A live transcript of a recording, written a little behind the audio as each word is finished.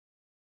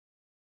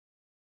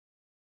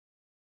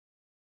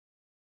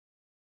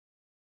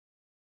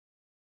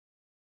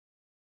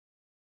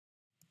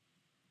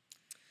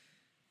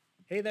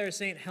Hey there,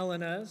 St.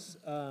 Helena's.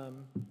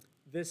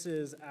 This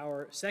is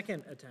our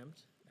second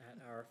attempt at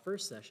our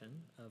first session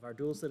of our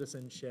Dual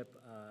Citizenship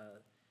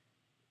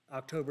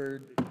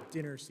October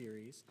dinner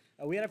series.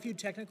 We had a few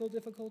technical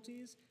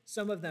difficulties,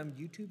 some of them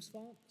YouTube's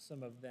fault,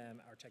 some of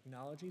them our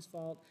technology's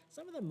fault,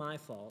 some of them my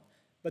fault,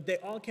 but they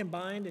all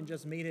combined and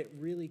just made it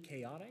really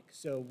chaotic.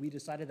 So we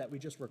decided that we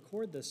just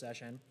record this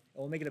session, and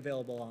we'll make it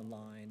available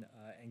online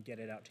and get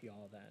it out to you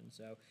all then.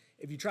 So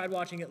if you tried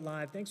watching it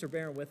live, thanks for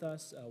bearing with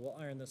us. We'll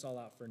iron this all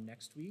out for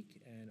next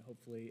week and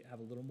hopefully have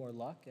a little more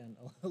luck and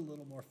a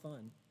little more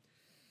fun.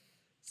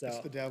 So It's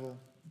the devil,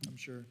 I'm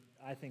sure.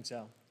 I think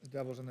so. The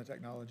devil's in the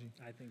technology.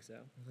 I think so.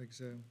 I think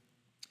so.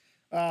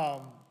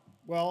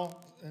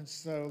 And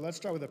so let's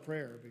start with a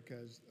prayer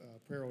because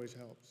prayer always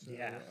helps. So,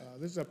 Yeah.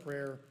 This is a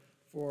prayer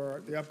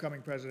for the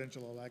upcoming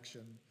presidential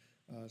election.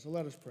 So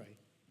let us pray.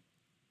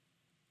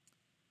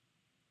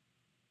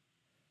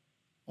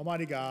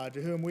 Almighty God,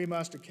 to whom we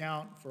must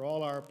account for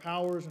all our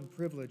powers and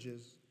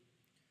privileges,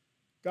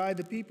 guide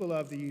the people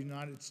of the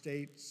United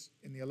States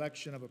in the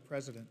election of a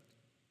president.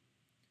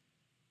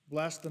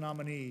 Bless the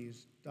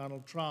nominees,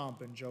 Donald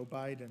Trump and Joe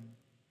Biden,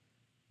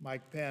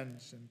 Mike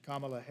Pence and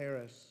Kamala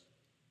Harris,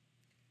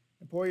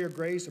 and pour your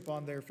grace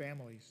upon their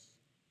families.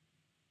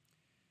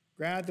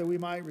 Grant that we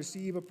might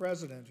receive a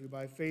president who,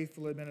 by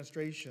faithful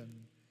administration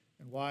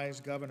and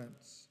wise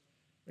governance,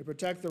 may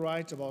protect the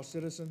rights of all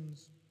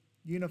citizens,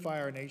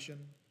 unify our nation,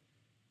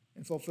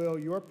 and fulfill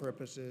your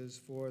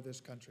purposes for this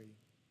country.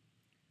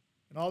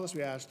 And all this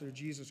we ask through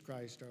Jesus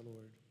Christ our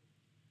Lord.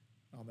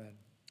 Amen.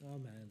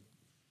 Amen.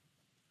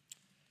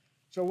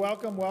 So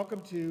welcome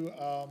to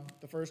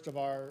the first of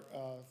our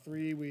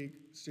three-week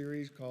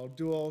series called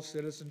Dual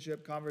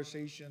Citizenship,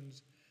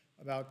 Conversations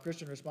about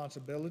Christian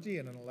Responsibility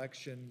in an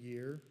Election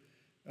Year.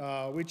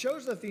 We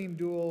chose the theme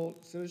Dual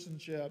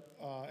Citizenship,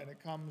 and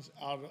it comes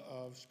out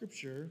of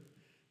Scripture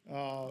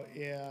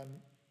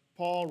in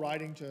Paul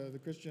writing to the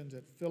Christians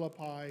at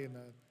Philippi in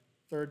the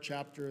 3rd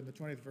chapter in the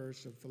 20th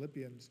verse of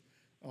Philippians.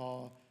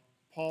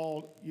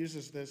 Paul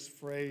uses this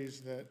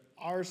phrase that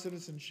our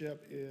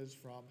citizenship is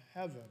from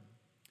heaven.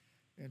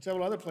 In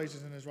several other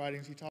places in his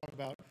writings, he talked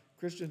about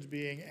Christians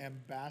being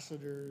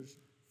ambassadors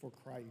for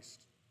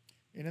Christ.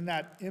 And in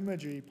that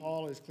imagery,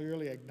 Paul is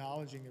clearly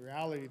acknowledging the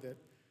reality that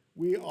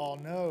we all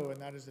know,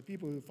 and that is the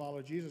people who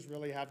follow Jesus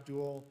really have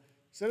dual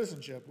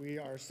citizenship. We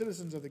are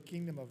citizens of the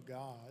kingdom of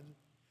God,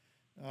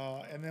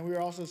 and then we are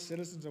also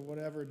citizens of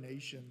whatever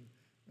nation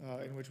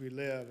in which we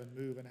live and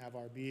move and have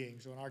our being.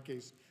 So in our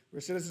case, we're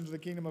citizens of the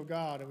kingdom of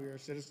God, and we are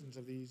citizens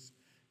of these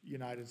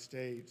United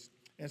States.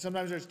 And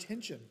sometimes there's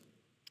tension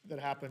that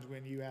happens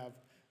when you have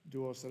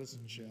dual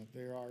citizenship.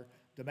 There are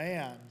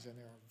demands, and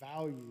there are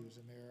values,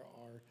 and there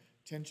are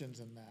tensions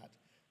in that.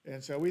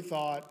 And so we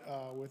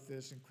thought with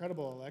this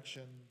incredible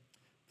election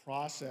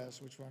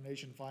process, which our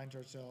nation finds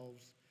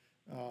ourselves,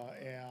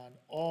 and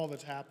all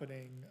that's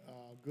happening,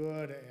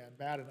 good and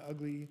bad and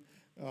ugly,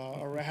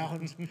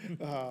 around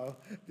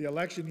the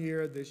election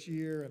year this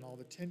year, and all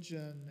the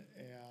tension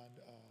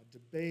and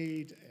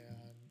debate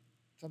and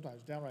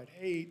sometimes downright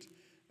hate,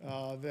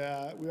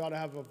 that we ought to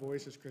have a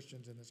voice as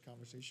Christians in this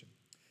conversation.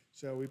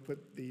 So we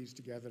put these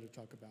together to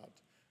talk about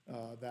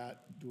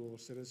that dual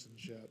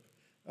citizenship.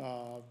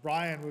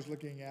 Brian was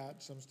looking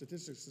at some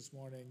statistics this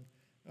morning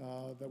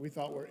that we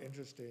thought were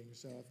interesting,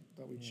 so I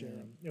thought we'd share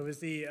them. It was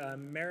the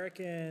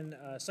American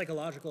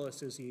Psychological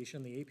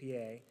Association, the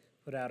APA,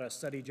 put out a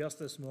study just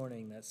this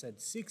morning that said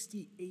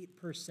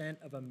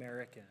 68% of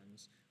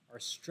Americans are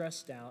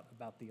stressed out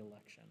about the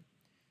election.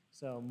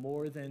 So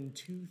more than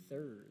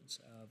 2/3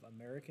 of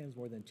Americans,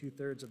 more than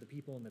 2/3 of the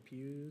people in the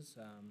pews,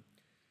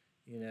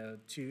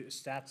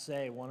 stats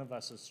say one of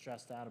us is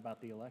stressed out about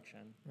the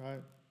election.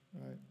 Right.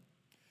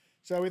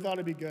 So we thought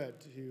it'd be good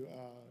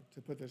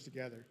to put this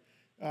together.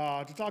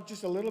 To talk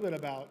just a little bit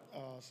about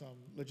some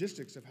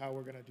logistics of how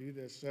we're going to do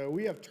this. So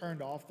we have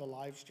turned off the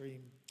live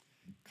stream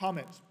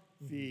comment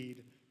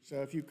feed.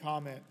 So if you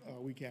comment,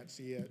 we can't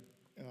see it.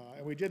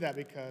 And we did that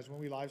because when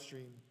we live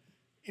stream,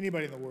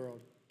 anybody in the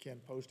world can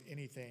post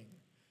anything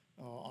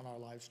on our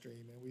live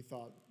stream. And we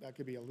thought that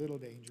could be a little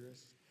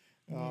dangerous,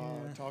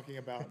 talking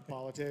about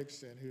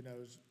politics and who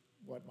knows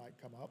what might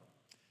come up.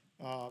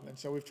 And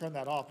so we've turned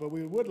that off. But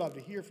we would love to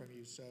hear from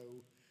you.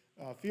 So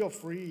feel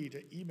free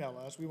to email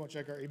us. We won't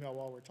check our email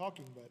while we're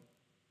talking, but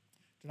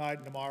tonight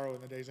and tomorrow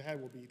and the days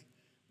ahead,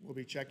 we'll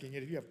be checking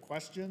it. If you have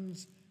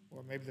questions,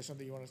 or maybe there's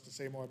something you want us to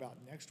say more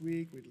about next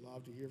week, we'd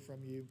love to hear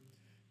from you.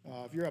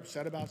 If you're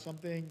upset about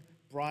something,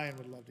 Brian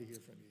would love to hear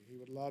from you. He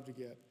would love to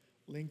get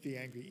lengthy,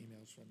 angry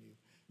emails from you.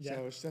 Yeah.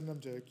 So send them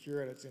to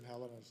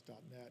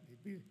cure@sthelenas.net.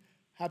 He'd be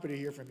happy to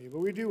hear from you. But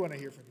we do want to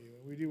hear from you,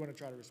 and we do want to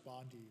try to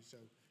respond to you. So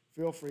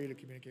feel free to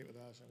communicate with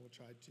us, and we'll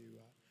try to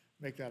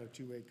make that a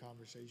two-way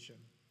conversation.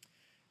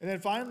 And then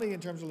finally, in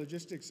terms of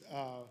logistics,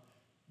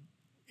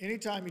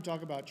 anytime you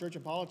talk about church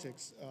and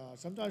politics,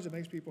 sometimes it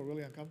makes people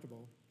really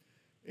uncomfortable.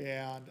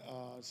 And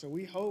so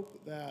we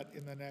hope that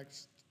in the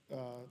next,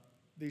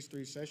 these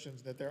 3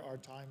 sessions, that there are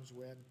times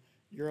when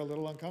you're a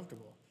little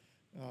uncomfortable,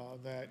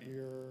 that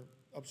you're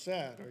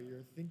upset, or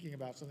you're thinking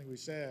about something we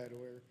said,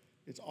 or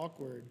it's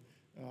awkward,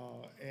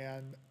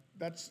 and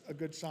that's a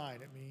good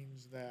sign. It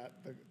means that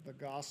the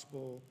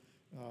gospel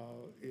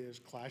is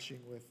clashing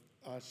with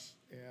us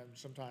and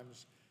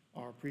sometimes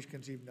our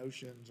preconceived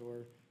notions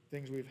or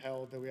things we've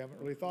held that we haven't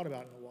really thought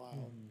about in a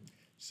while.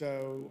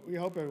 So we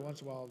hope every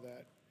once in a while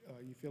that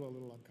you feel a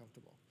little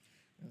uncomfortable.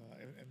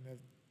 And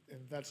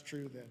if that's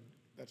true, then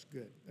that's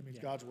good. That means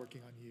God's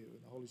working on you,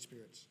 and the Holy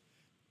Spirit's,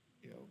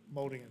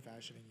 molding and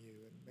fashioning you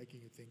and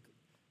making you think,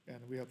 and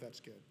we hope that's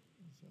good.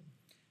 So.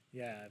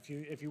 Yeah,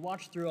 if you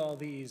watch through all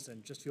these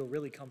and just feel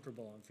really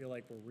comfortable and feel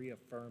like we're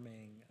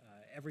reaffirming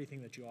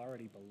everything that you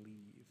already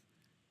believe,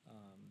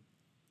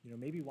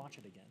 maybe watch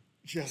it again.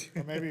 Yes,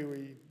 or maybe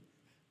we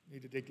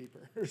need to dig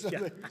deeper or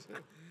something.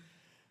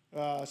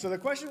 Yeah. So the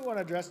question we want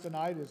to address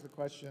tonight is the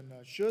question,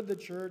 should the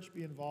church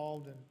be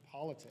involved in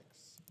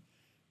politics?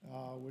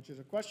 Which is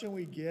a question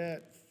we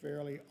get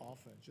fairly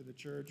often. Should the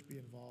church be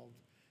involved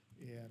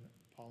in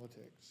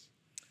politics?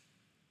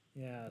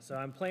 Yeah, so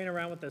I'm playing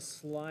around with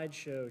this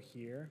slideshow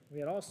here. We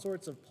had all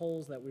sorts of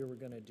polls that we were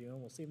going to do,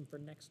 and we'll save them for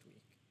next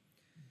week.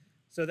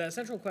 So that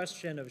central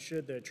question of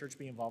should the church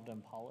be involved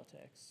in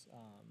politics,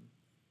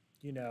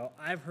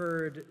 I've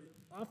heard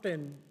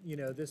often,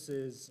 this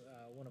is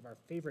one of our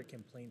favorite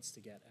complaints to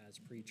get as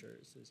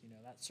preachers is,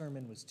 that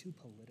sermon was too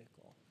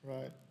political.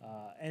 Right.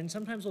 And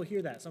sometimes we'll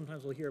hear that.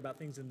 Sometimes we'll hear about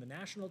things in the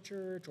national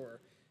church or,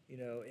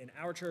 in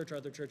our church or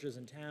other churches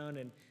in town,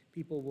 and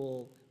people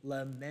will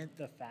lament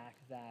the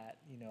fact that,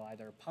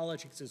 either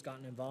politics has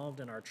gotten involved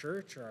in our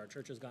church or our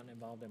church has gotten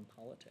involved in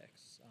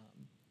politics.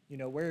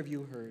 Where have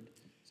you heard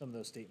some of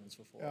those statements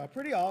before?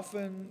 Pretty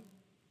often,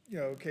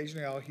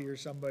 occasionally I'll hear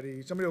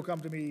somebody will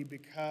come to me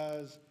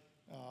because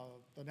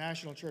the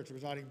national church, the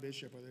presiding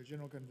bishop, or their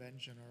general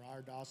convention, or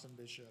our Dawson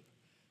bishop,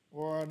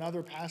 or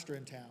another pastor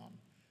in town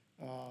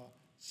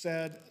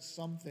said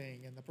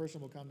something, and the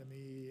person will come to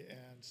me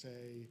and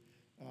say,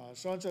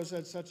 so-and-so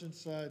said such and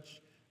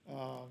such,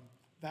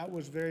 that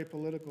was very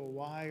political.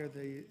 Why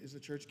is the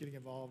church getting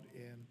involved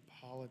in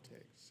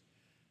politics?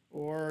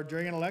 Or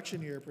during an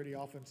election year, pretty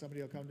often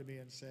somebody will come to me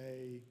and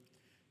say,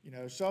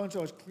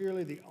 so-and-so is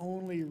clearly the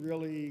only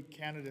really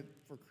candidate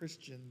for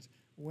Christians.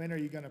 When are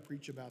you going to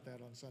preach about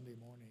that on Sunday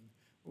morning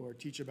or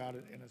teach about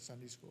it in a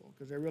Sunday school?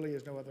 Because there really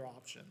is no other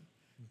option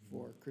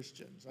for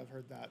Christians. I've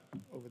heard that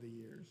over the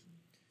years.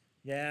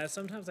 Yeah,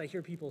 sometimes I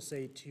hear people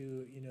say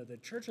too, the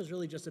church is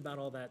really just about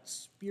all that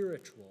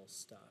spiritual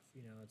stuff.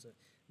 It's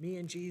me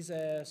and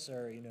Jesus,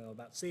 or,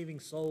 about saving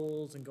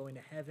souls and going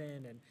to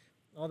heaven and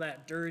all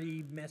that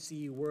dirty,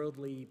 messy,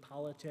 worldly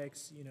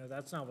politics.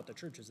 That's not what the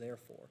church is there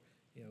for.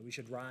 We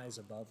should rise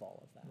above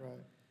all of that.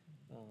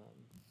 Right.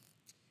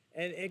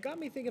 And it got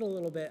me thinking a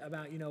little bit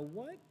about,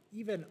 what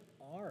even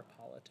are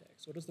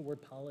politics? What does the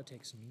word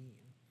politics mean?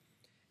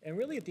 And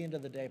really, at the end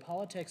of the day,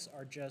 politics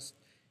are just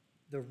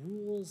the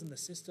rules and the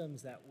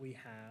systems that we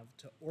have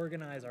to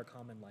organize our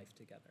common life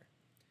together.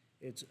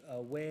 It's a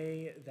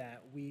way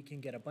that we can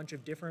get a bunch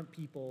of different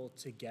people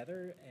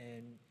together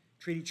and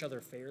treat each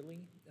other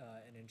fairly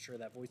and ensure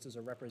that voices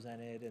are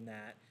represented and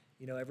that,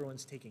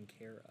 everyone's taken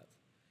care of.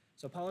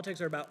 So politics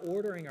are about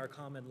ordering our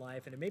common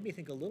life, and it made me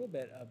think a little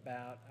bit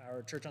about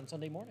our church on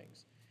Sunday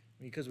mornings,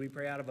 because we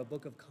pray out of a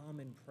book of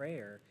common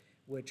prayer,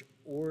 which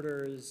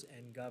orders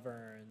and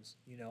governs,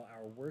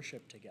 our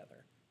worship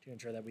together to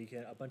ensure that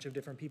a bunch of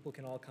different people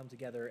can all come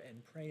together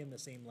and pray in the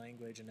same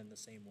language and in the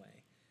same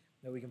way,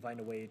 that we can find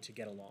a way to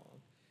get along.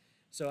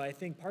 So I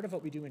think part of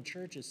what we do in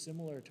church is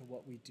similar to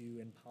what we do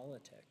in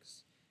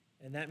politics.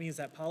 And that means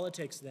that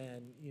politics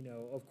then,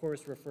 of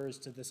course, refers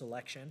to this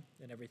election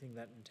and everything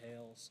that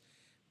entails.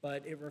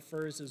 But it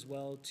refers as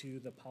well to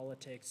the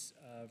politics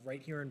of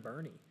right here in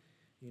Bernie.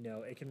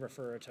 It can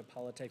refer to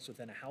politics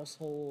within a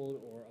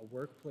household or a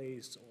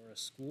workplace or a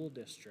school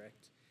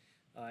district.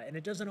 And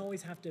it doesn't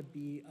always have to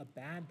be a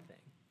bad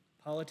thing.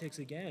 Politics,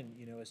 again,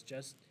 is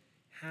just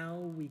how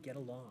we get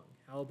along,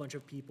 how a bunch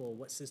of people,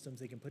 what systems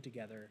they can put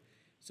together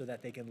so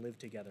that they can live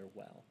together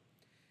well.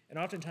 And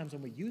oftentimes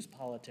when we use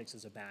politics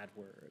as a bad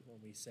word, when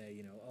we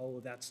say, oh,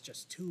 that's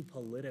just too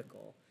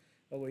political,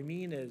 what we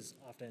mean is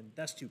often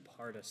that's too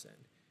partisan.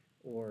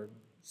 Or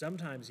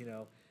sometimes,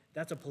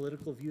 that's a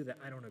political view that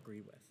I don't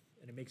agree with,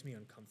 and it makes me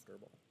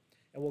uncomfortable.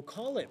 And we'll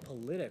call it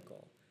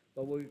political,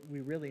 but what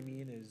we really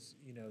mean is,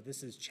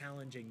 this is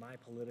challenging my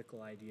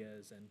political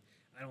ideas, and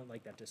I don't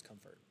like that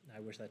discomfort.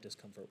 I wish that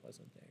discomfort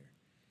wasn't there.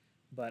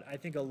 But I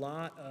think a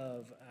lot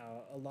of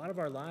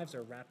our lives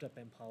are wrapped up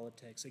in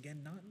politics,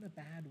 again, not in a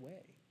bad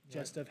way,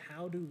 just of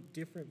how do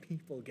different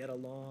people get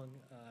along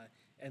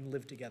and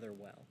live together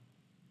well.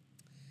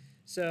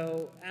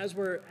 So as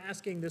we're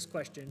asking this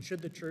question,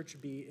 should the church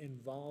be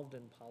involved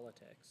in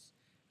politics?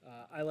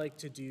 I like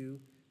to do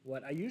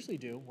what I usually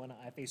do when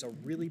I face a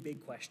really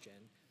big question.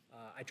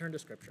 I turn to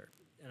Scripture,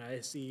 and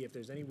I see if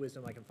there's any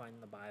wisdom I can find in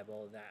the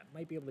Bible that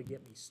might be able to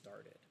get me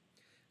started.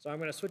 So I'm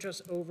going to switch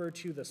us over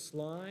to the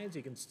slides.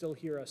 You can still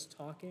hear us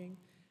talking,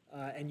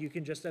 and you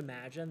can just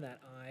imagine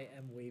that I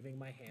am waving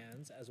my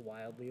hands as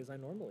wildly as I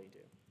normally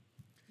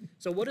do.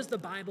 So what does the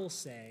Bible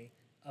say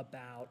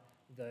about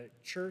the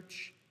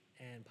church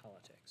and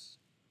politics?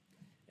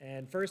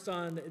 And first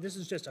this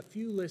is just a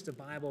few list of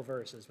Bible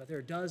verses, but there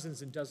are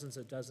dozens and dozens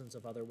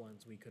of other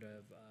ones we could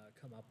have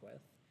come up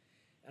with.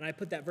 And I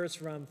put that verse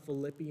from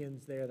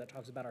Philippians there that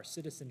talks about our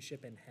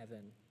citizenship in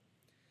heaven.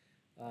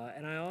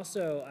 And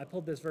I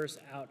pulled this verse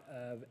out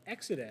of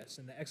Exodus.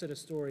 In the Exodus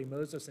story,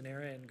 Moses and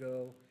Aaron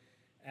go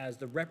as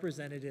the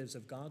representatives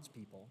of God's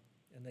people,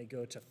 and they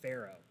go to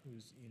Pharaoh,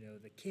 who's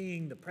the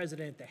king, the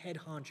president, the head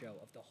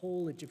honcho of the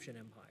whole Egyptian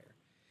empire.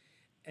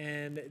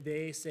 And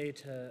they say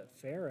to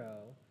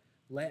Pharaoh,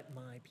 "Let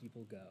my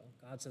people go."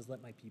 God says,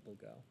 "Let my people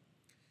go."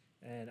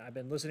 And I've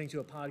been listening to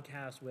a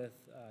podcast with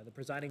the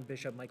presiding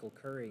bishop, Michael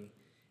Curry,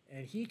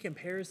 and he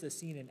compares the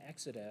scene in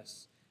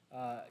Exodus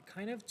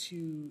kind of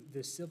to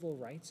the civil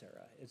rights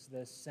era. It's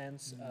this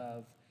sense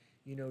of,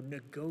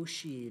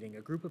 negotiating,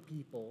 a group of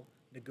people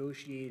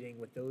negotiating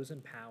with those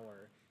in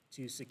power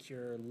to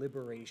secure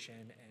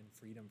liberation and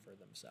freedom for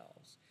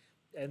themselves.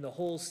 And the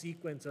whole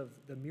sequence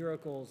of the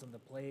miracles and the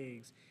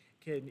plagues,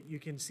 you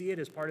can see it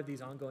as part of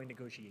these ongoing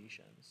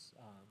negotiations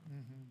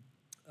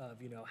of,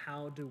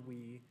 how do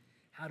we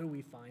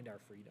find our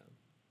freedom?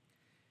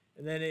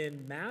 And then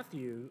in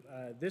Matthew,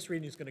 this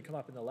reading is going to come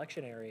up in the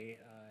lectionary,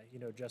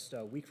 just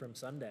a week from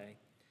Sunday.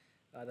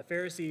 The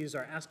Pharisees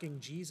are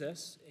asking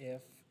Jesus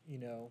if,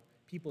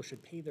 people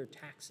should pay their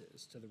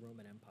taxes to the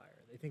Roman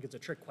Empire. They think it's a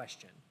trick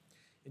question.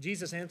 And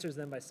Jesus answers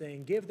them by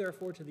saying, "Give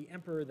therefore to the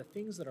emperor the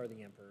things that are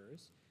the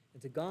emperor's,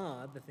 and to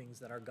God the things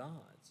that are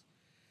God's."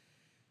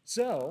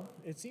 So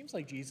it seems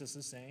like Jesus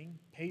is saying,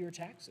 pay your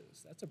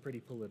taxes. That's a pretty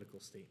political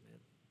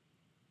statement.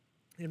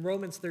 In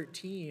Romans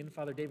 13,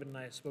 Father David and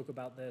I spoke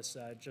about this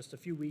just a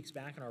few weeks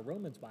back in our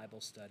Romans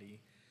Bible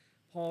study.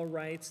 Paul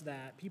writes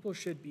that people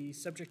should be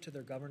subject to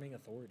their governing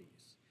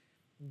authorities,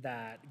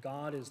 that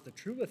God is the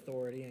true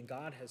authority and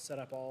God has set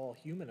up all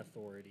human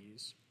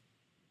authorities,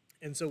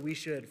 and so we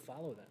should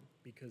follow them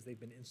because they've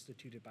been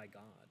instituted by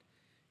God.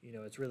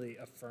 It's really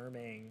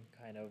affirming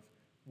kind of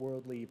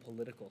worldly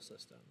political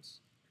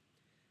systems.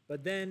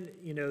 But then,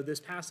 this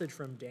passage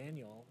from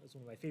Daniel is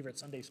one of my favorite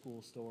Sunday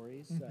school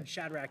stories,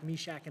 Shadrach,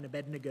 Meshach, and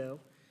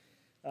Abednego.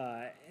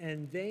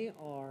 And they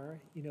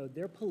are,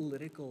 they're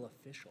political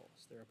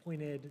officials.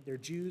 They're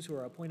Jews who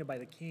are appointed by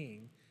the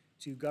king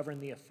to govern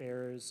the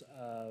affairs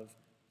of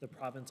the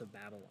province of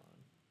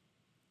Babylon.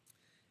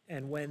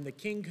 And when the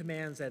king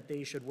commands that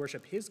they should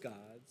worship his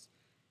gods,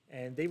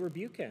 and they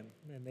rebuke him,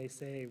 and they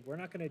say, "We're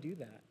not going to do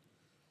that."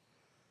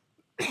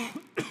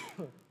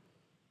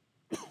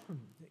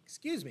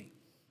 Excuse me.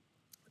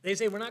 They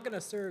say, "We're not going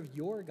to serve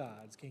your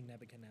gods, King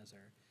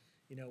Nebuchadnezzar.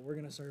 We're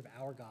going to serve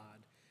our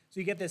God." So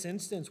you get this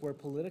instance where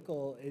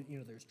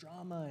there's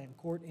drama and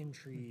court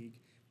intrigue,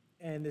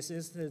 and this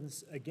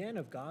instance, again,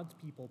 of God's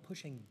people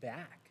pushing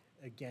back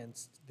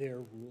against their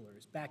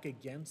rulers, back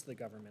against the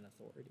government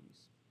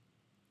authorities.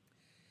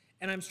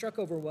 And I'm struck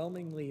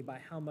overwhelmingly by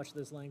how much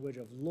this language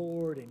of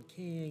Lord and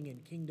King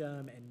and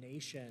kingdom and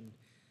nation,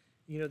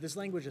 this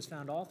language is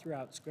found all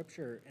throughout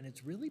Scripture, and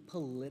it's really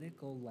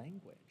political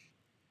language.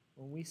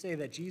 When we say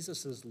that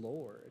Jesus is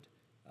Lord,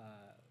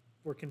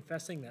 we're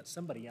confessing that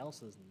somebody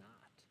else is not.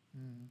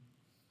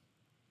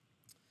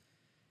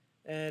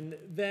 And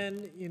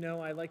then,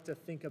 I like to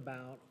think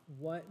about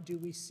what do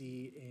we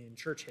see in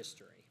church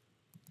history?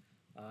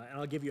 And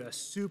I'll give you a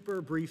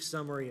super brief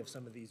summary of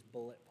some of these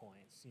bullet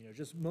points.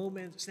 Just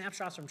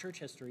snapshots from church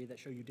history that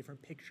show you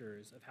different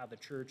pictures of how the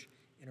church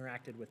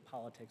interacted with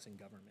politics and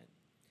government.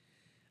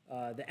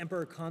 The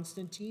Emperor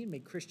Constantine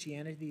made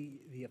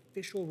Christianity the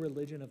official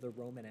religion of the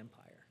Roman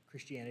Empire.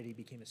 Christianity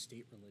became a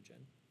state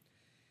religion.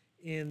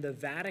 In the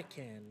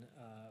Vatican,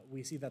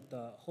 we see that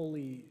the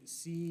Holy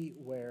See,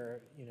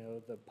 where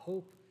the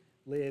Pope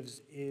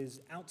lives, is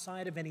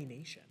outside of any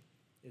nation.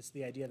 It's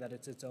the idea that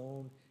it's its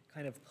own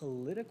kind of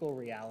political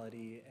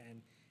reality,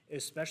 and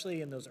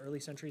especially in those early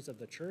centuries of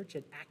the church,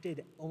 it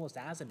acted almost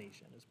as a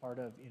nation, as part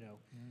of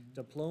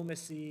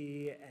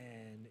diplomacy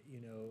and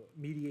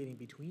mediating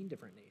between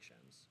different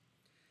nations.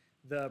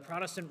 The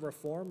Protestant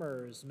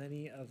reformers,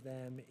 many of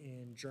them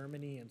in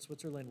Germany and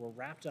Switzerland, were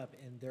wrapped up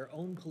in their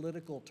own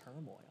political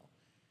turmoil.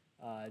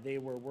 They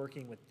were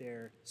working with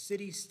their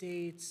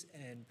city-states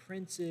and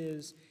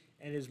princes,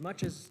 and as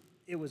much as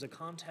it was a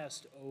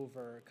contest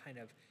over kind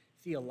of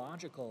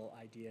theological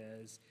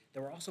ideas,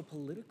 there were also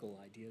political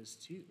ideas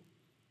too.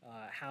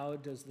 How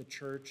does the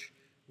church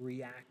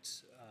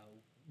react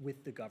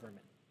with the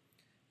government?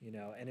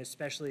 And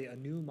especially a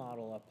new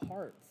model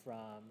apart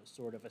from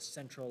sort of a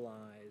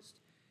centralized,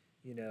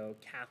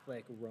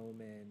 Catholic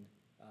Roman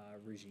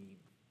regime.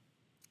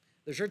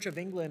 The Church of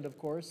England, of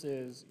course,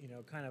 is,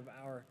 kind of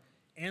our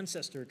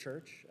ancestor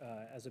church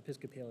as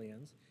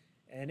Episcopalians,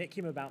 and it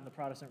came about in the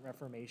Protestant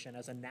Reformation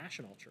as a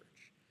national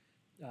church.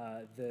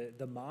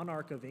 The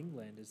monarch of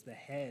England is the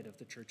head of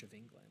the Church of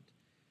England.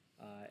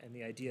 And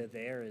the idea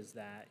there is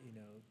that,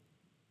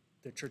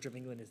 the Church of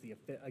England is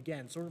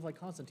again, sort of like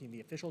Constantine,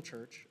 the official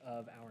church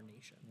of our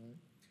nation. Right.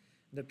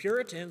 The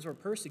Puritans were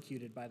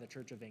persecuted by the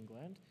Church of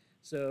England,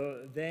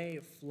 so they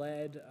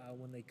fled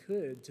when they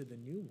could to the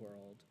New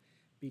World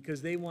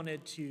because they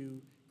wanted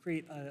to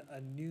create a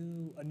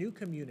new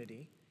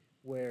community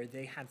where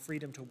they had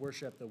freedom to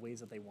worship the ways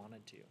that they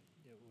wanted to.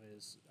 It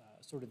was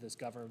sort of this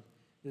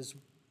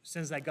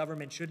sense that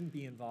government shouldn't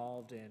be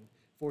involved in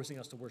forcing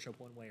us to worship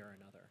one way or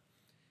another.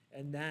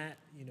 And that,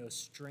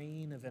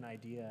 strain of an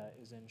idea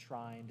is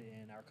enshrined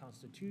in our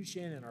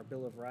Constitution and our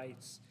Bill of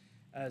Rights,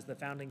 as the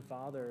Founding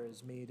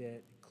Fathers made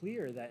it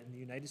clear that in the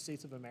United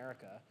States of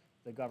America,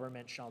 the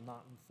government shall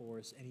not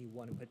enforce any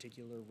one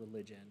particular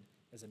religion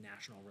as a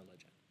national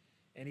religion.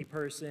 Any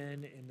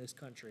person in this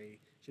country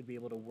should be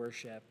able to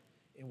worship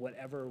in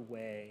whatever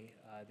way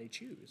they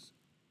choose.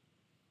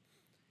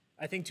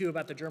 I think, too,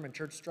 about the German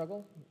church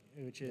struggle,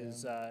 which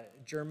is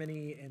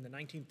Germany in the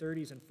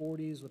 1930s and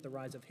 40s with the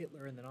rise of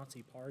Hitler and the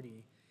Nazi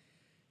Party.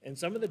 And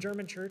some of the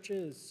German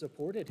churches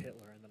supported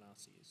Hitler and the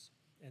Nazis,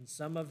 and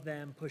some of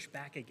them pushed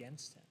back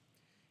against him.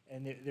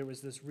 And there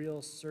was this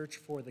real search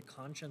for the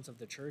conscience of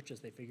the church as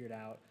they figured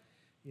out,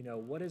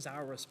 what is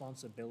our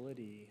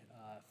responsibility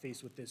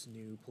faced with this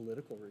new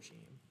political regime?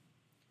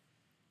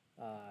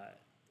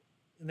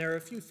 And there are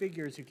a few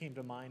figures who came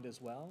to mind as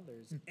well.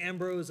 There's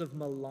Ambrose of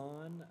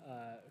Milan,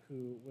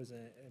 who was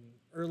an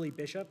early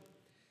bishop.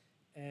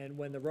 And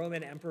when the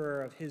Roman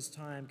emperor of his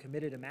time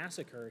committed a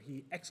massacre,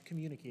 he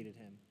excommunicated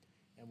him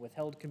and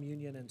withheld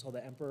communion until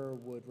the emperor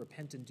would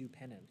repent and do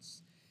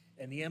penance.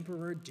 And the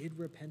emperor did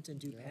repent and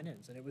do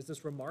penance. And it was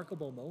this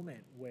remarkable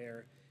moment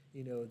where,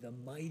 the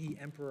mighty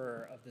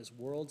emperor of this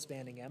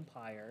world-spanning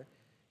empire,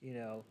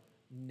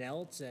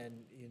 knelt and,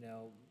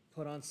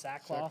 put on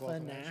sackcloth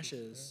and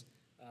ashes.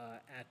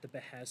 At the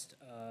behest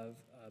of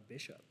a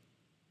bishop.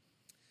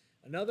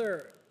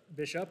 Another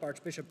bishop,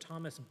 Archbishop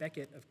Thomas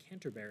Becket of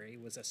Canterbury,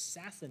 was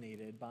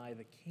assassinated by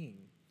the king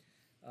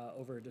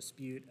over a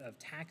dispute of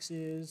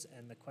taxes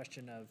and the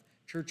question of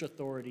church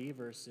authority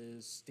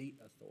versus state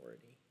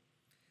authority.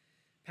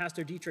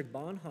 Pastor Dietrich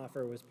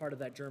Bonhoeffer was part of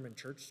that German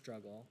church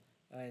struggle,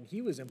 and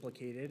he was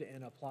implicated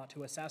in a plot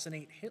to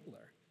assassinate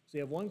Hitler. So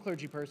you have one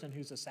clergy person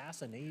who's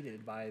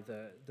assassinated by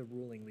the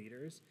ruling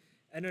leaders,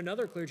 and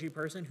another clergy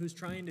person who's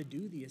trying to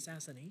do the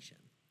assassination.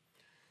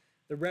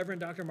 The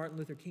Reverend Dr. Martin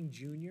Luther King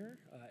Jr.,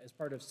 as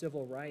part of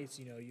civil rights,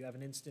 you have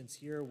an instance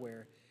here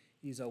where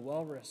he's a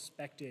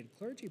well-respected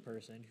clergy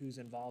person who's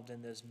involved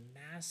in this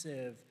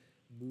massive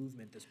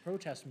movement, this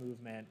protest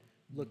movement,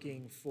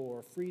 looking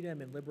for freedom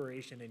and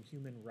liberation and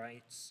human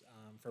rights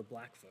for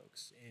black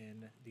folks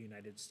in the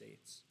United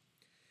States.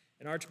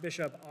 And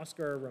Archbishop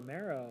Oscar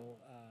Romero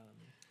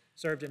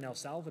served in El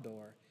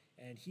Salvador,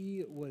 and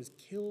he was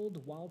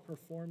killed while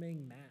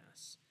performing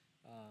Mass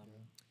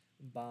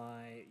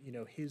by,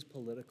 his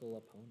political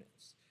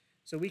opponents.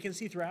 So we can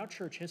see throughout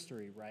church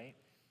history, right?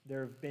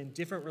 There have been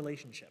different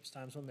relationships,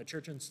 times when the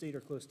church and state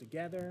are close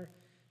together,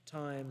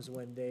 times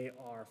when they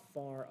are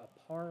far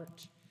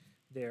apart.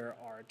 There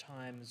are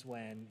times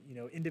when,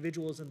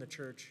 individuals in the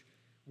church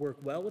work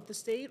well with the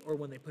state or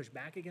when they push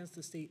back against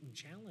the state and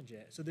challenge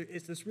it. So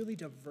it's this really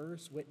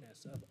diverse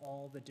witness of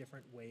all the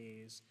different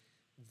ways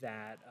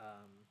that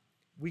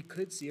we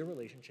could see a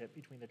relationship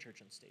between the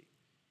church and state.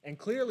 And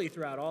clearly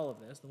throughout all of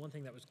this, the one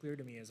thing that was clear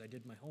to me as I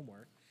did my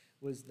homework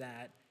was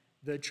that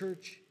the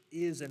church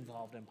is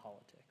involved in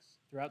politics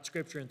throughout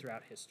Scripture and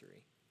throughout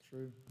history.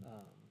 True.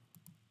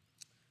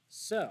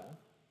 So,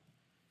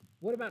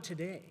 what about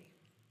today?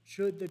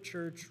 Should the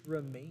church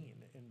remain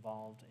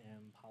involved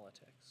in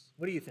politics?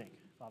 What do you think,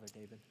 Father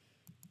David?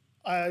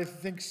 I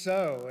think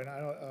so,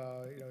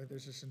 and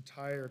there's this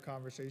entire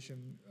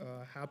conversation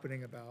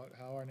happening about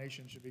how our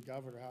nation should be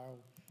governed, or how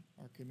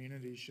our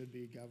community should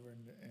be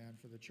governed, and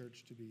for the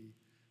church to be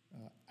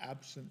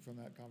absent from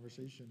that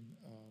conversation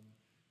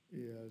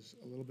is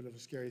a little bit of a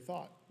scary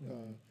thought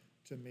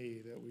to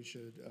me, that we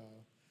should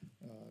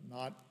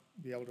not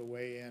be able to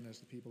weigh in as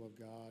the people of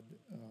God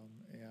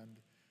and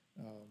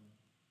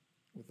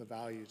with the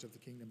values of the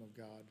kingdom of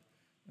God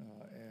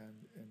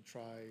and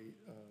try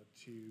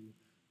to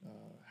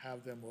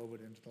have them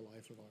woven into the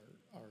life of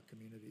our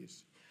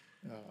communities.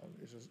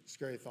 It's a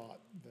scary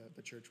thought that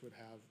the church would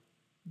have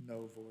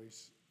no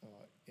voice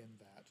in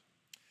that.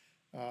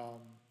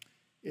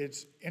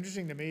 It's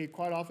interesting to me,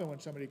 quite often when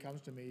somebody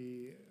comes to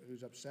me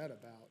who's upset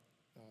about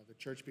the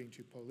church being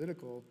too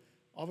political,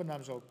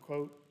 oftentimes they'll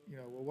quote,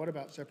 well, what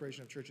about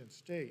separation of church and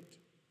state?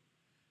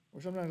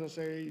 Or sometimes they'll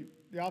say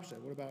the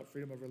opposite. What about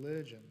freedom of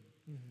religion?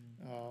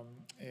 Or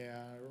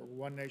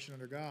one nation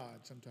under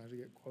God? Sometimes we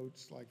get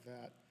quotes like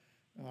that.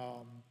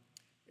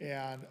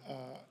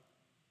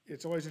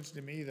 It's always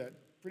interesting to me that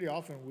pretty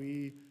often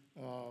we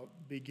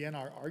begin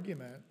our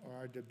argument or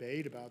our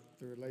debate about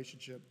the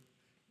relationship,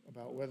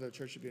 about whether the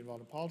church should be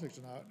involved in politics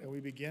or not, and we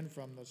begin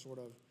from the sort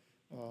of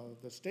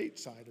the state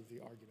side of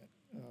the argument,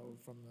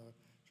 from the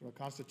sort of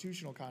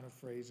constitutional kind of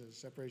phrases,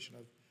 separation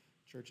of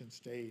church and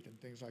state and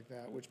things like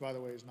that, which, by the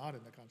way, is not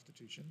in the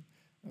Constitution,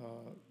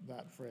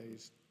 that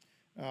phrase.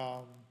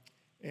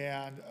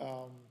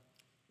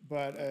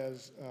 But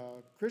as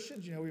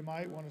Christians, we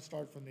might want to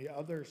start from the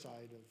other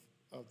side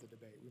of the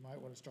debate. We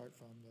might want to start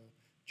from the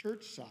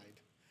church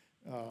side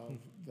of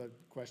the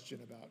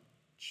question about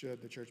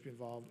should the church be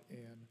involved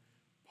in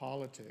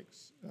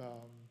politics.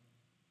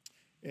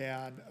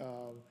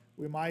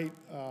 we might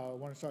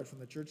want to start from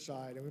the church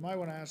side, and we might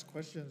want to ask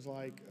questions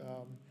like,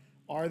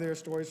 are there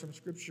stories from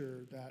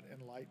Scripture that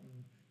enlighten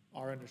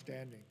our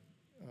understanding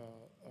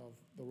of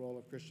the role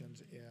of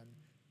Christians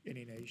in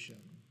any nation?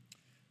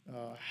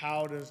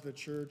 How does the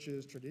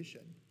church's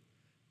tradition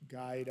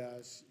guide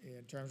us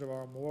in terms of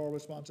our moral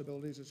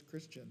responsibilities as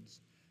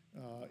Christians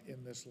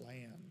in this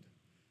land?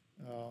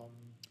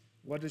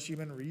 What does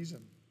human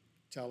reason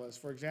tell us?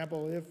 For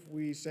example, if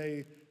we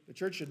say the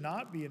church should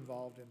not be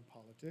involved in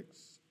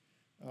politics,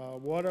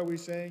 what are we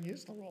saying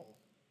is the role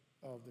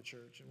of the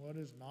church, and what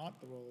is not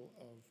the role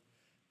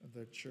of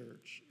the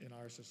church in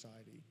our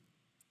society?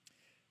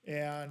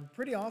 And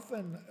pretty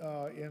often,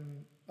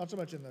 not so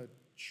much in the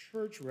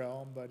church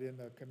realm, but in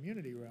the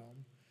community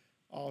realm,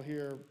 I'll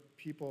hear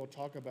people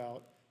talk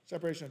about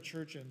separation of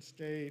church and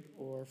state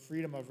or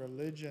freedom of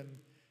religion,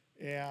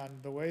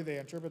 and the way they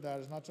interpret that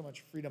is not so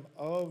much freedom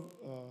of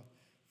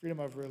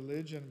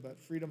religion,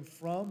 but freedom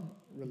from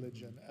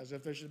religion, as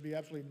if there should be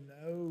absolutely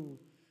no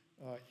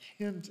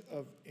hint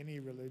of any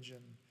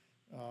religion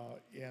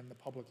in the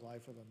public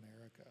life of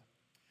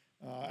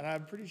America. And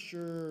I'm pretty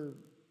sure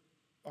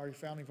our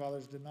founding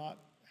fathers did not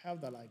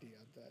have that idea,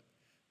 that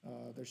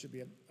there should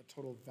be a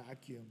total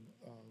vacuum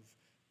of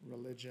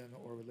religion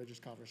or religious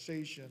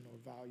conversation or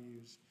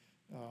values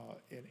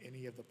in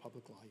any of the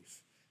public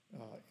life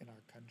in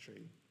our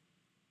country.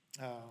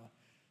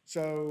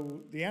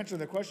 So the answer to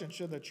the question,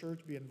 should the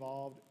church be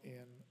involved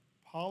in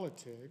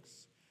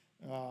politics,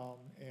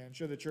 and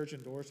should the church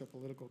endorse a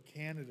political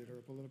candidate or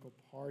a political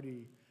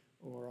party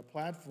or a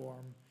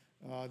platform,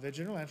 the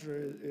general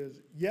answer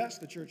is yes,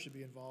 the church should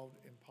be involved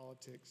in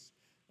politics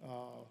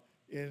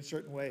in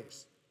certain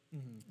ways,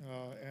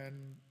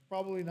 and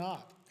probably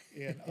not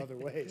in other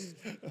ways.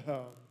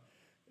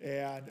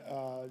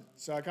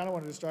 So I kind of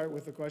wanted to start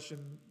with the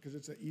question, because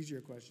it's an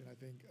easier question, I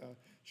think.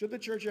 Should the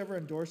church ever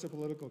endorse a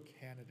political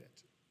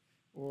candidate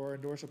or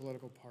endorse a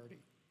political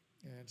party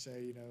and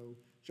say,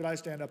 should I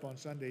stand up on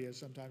Sunday, as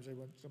sometimes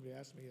somebody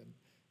asks me,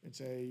 and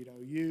say,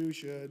 you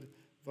should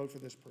vote for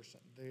this person.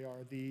 They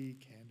are the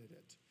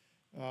candidate.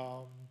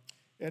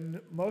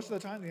 And most of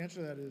the time, the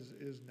answer to that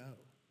is no.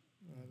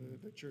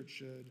 The church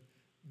should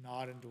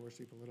not endorse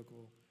a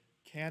political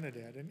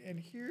candidate. And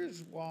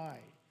here's why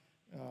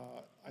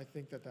I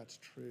think that that's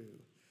true.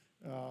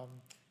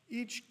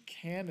 Each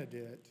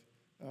candidate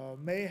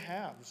may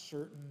have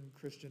certain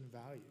Christian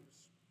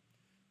values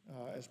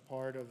as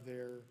part of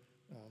their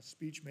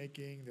speech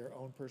making, their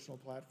own personal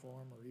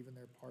platform, or even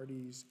their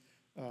party's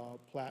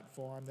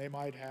platform. They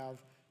might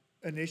have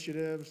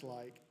initiatives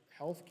like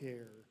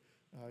healthcare.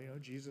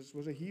 Jesus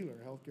was a healer.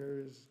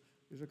 Healthcare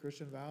is a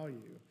Christian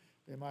value.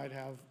 They might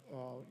have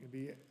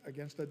be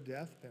against the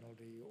death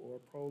penalty or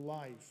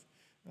pro-life.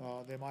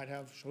 They might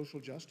have social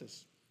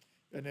justice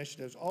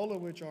initiatives, all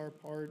of which are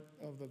part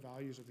of the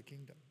values of the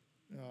kingdom.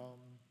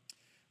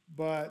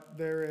 But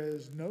there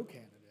is no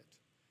candidate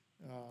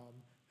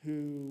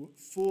who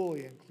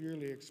fully and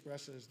clearly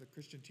expresses the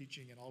Christian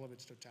teaching in all of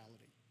its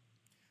totality.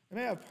 They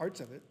may have parts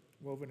of it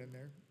woven in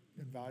there,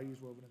 and values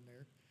woven in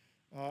there,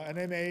 and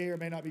they may or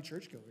may not be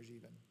churchgoers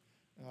even.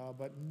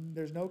 But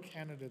there's no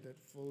candidate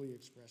that fully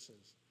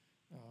expresses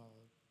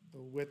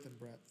the width and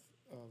breadth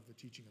of the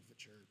teaching of the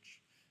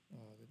church.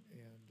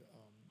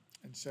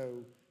 And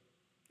so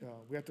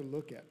we have to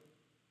look at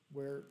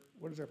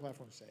what does our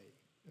platform say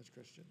as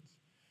Christians?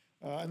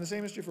 And the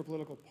same is true for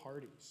political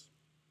parties.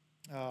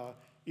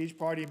 Each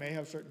party may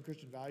have certain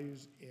Christian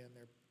values in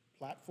their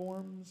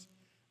platforms,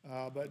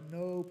 but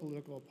no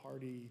political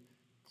party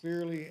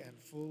clearly and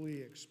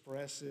fully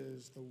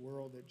expresses the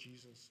world that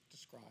Jesus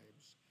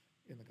describes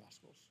in the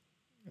Gospels,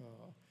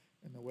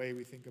 and the way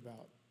we think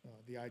about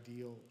the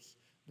ideals,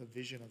 the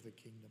vision of the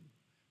kingdom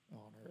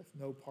on earth.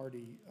 No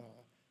party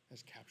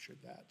has captured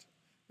that.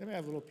 They may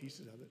have little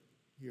pieces of it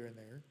here and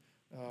there,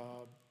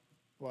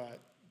 but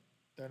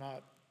they're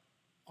not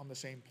on the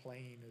same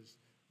plane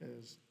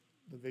as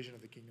the vision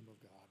of the kingdom of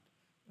God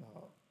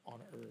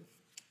on earth.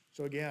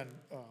 So again,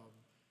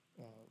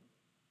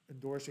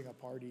 endorsing a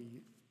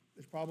party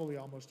is probably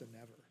almost a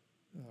never.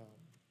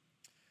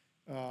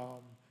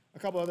 A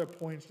couple other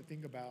points to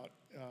think about.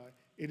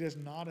 It is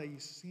not a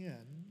sin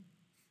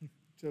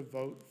to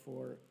vote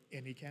for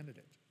any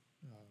candidate,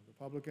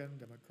 Republican,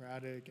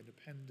 Democratic,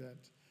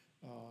 Independent.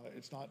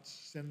 It's not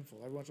sinful.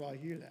 Every once in a while I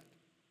hear that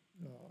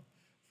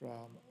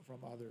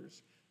from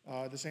others.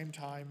 At the same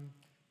time,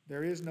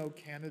 there is no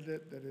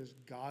candidate that is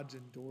God's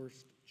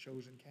endorsed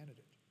chosen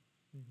candidate.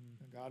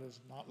 And God has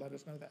not let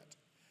us know that.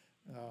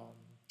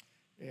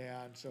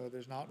 And so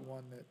there's not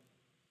one that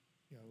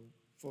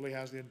fully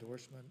has the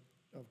endorsement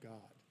of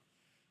God.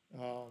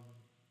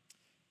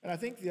 And I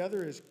think the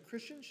other is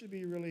Christians should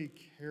be really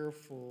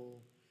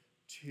careful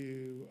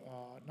to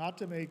not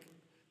to make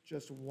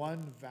just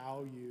one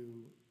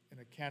value in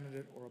a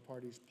candidate or a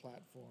party's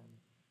platform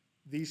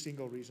the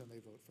single reason they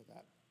vote for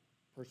that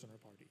person or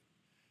party.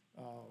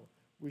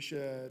 We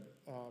should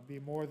be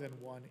more than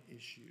one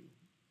issue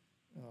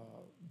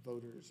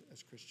voters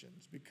as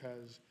Christians,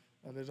 because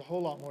there's a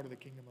whole lot more to the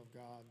kingdom of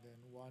God than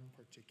one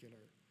particular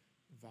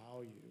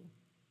value.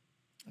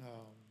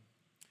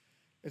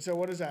 And so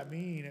what does that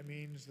mean? It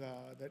means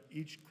that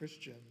each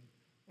Christian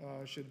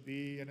should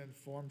be an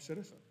informed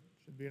citizen,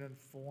 should be an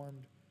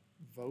informed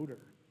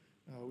voter.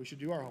 We should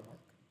do our homework.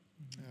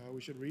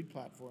 We should read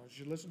platforms. We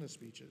should listen to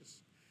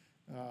speeches.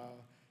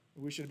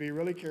 We should be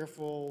really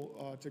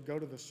careful to go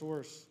to the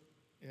source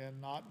and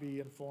not be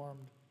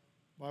informed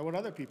by what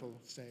other people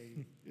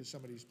say is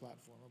somebody's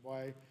platform,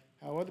 or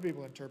how other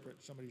people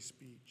interpret somebody's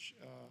speech.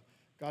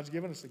 God's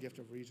given us the gift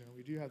of reason, and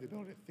we do have the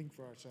ability to think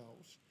for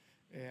ourselves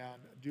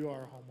and do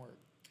our homework.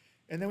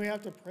 And then we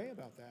have to pray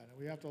about that, and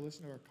we have to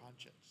listen to our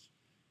conscience.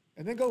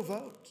 And then go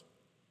vote.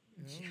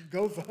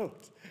 Go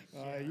vote.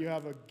 You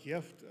have a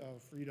gift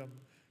of freedom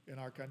in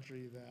our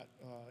country that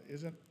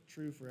isn't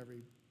true for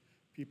every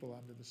people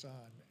under the sun.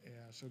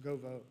 So go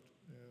vote.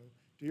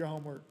 Do your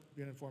homework,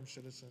 be an informed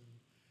citizen,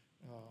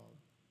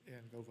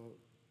 and go vote.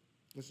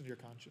 Listen to your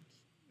conscience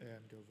and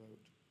go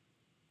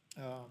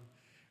vote.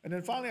 And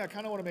then finally, I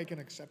kind of want to make an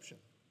exception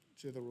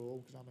to the rule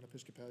because I'm an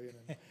Episcopalian,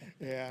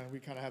 and we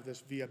kind of have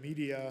this via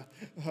media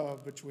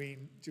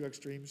between two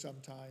extremes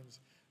sometimes.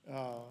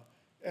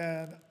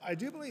 And I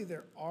do believe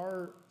there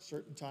are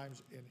certain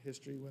times in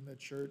history when the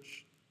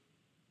church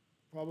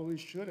probably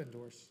should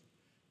endorse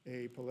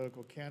a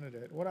political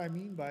candidate. What I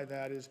mean by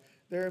that is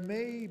there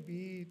may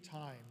be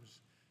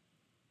times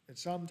at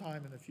some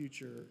time in the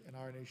future in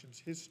our nation's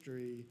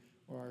history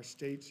or our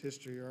state's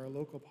history or our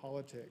local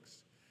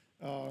politics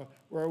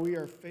where we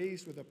are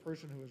faced with a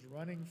person who is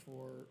running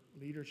for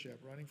leadership,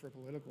 running for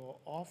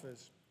political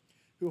office,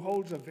 who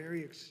holds a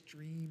very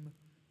extreme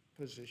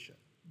position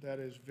that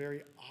is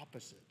very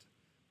opposite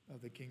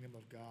of the kingdom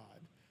of God.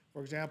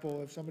 For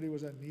example, if somebody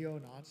was a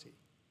neo-Nazi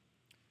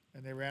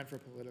and they ran for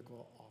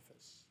political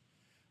office,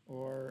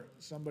 or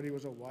somebody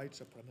was a white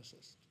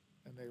supremacist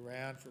and they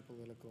ran for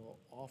political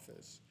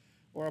office,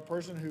 or a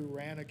person who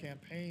ran a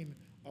campaign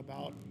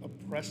about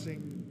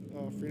oppressing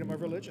freedom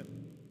of religion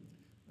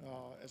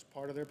as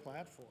part of their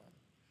platform,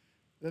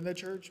 then the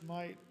church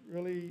might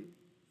really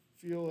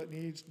feel it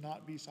needs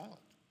not be silent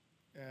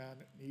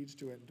and needs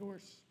to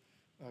endorse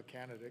a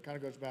candidate. It kind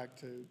of goes back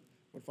to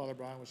what Father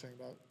Brian was saying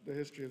about the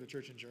history of the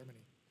church in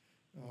Germany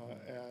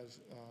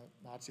as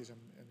Nazism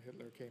and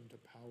Hitler came to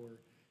power.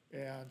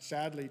 And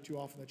sadly, too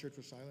often the church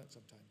was silent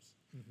sometimes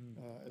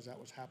as that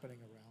was happening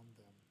around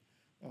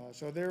them.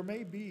 So there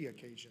may be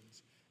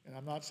occasions, and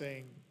I'm not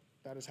saying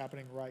that is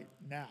happening right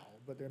now,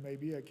 but there may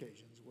be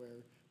occasions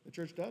where the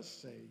church does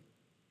say,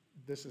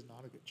 this is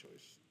not a good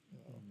choice.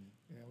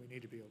 We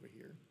need to be over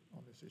here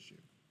on this issue.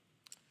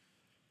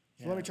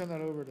 So let me turn that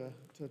over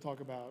to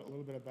talk about a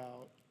little bit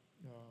about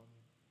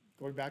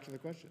going back to the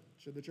question,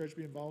 should the church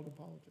be involved in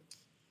politics?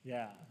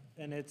 Yeah,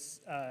 and it's,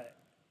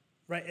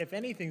 right, if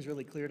anything's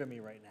really clear to me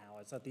right now,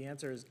 it's that the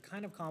answer is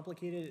kind of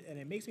complicated and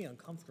it makes me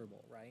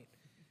uncomfortable, right?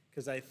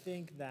 Because I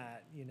think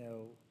that,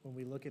 when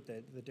we look at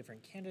the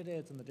different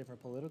candidates and the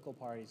different political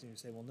parties, and you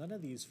say, well, none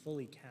of these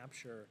fully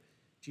capture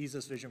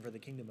Jesus' vision for the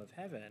kingdom of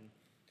heaven,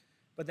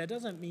 but that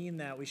doesn't mean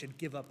that we should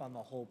give up on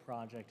the whole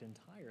project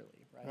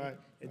entirely, right?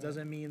 It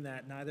doesn't mean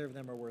that neither of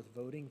them are worth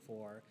voting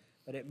for,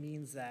 but it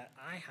means that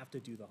I have to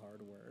do the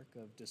hard work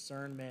of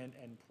discernment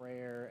and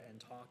prayer and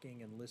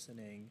talking and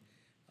listening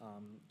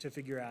to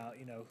figure out,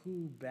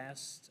 who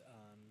best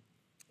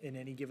in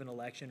any given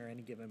election or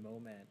any given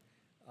moment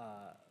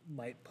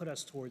might put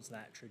us towards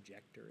that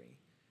trajectory.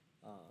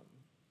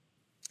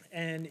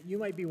 And you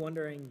might be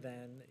wondering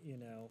then,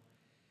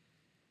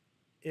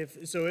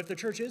 if the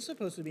church is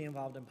supposed to be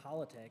involved in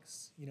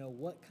politics,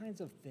 what kinds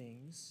of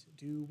things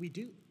do we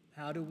do?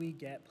 How do we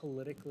get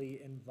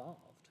politically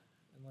involved?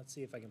 And let's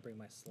see if I can bring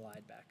my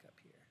slide back up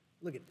here.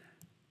 Look at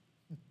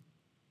that.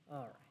 All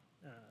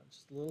right,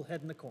 just a little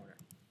head in the corner.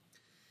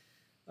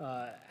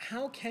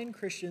 How can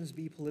Christians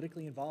be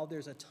politically involved?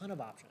 There's a ton of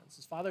options.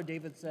 As Father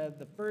David said,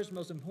 the first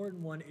most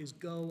important one is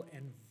go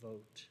and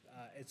vote.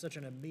 It's such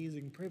an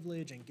amazing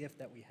privilege and gift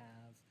that we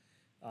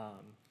have.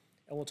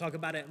 And we'll talk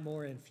about it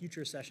more in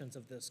future sessions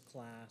of this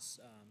class,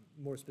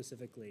 more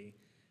specifically.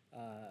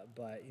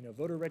 But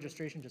voter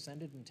registration just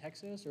ended in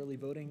Texas. Early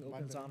voting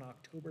opens on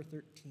October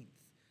 13th,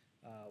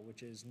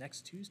 which is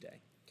next Tuesday.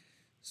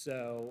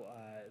 So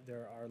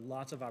there are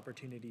lots of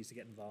opportunities to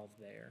get involved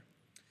there.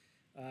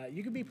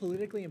 You can be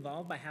politically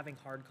involved by having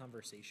hard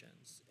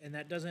conversations. And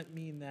that doesn't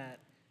mean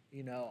that,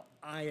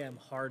 I am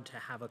hard to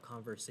have a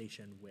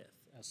conversation with,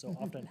 as so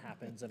often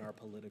happens in our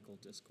political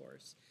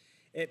discourse.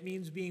 It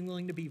means being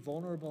willing to be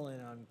vulnerable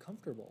and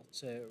uncomfortable,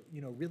 to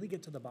really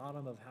get to the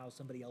bottom of how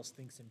somebody else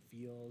thinks and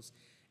feels,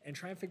 and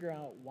try and figure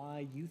out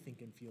why you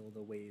think and feel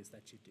the ways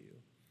that you do.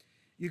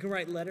 You can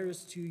write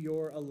letters to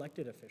your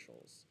elected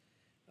officials.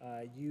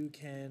 You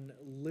can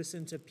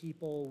listen to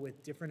people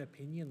with different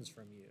opinions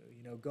from you.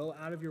 Go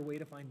out of your way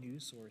to find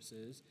news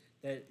sources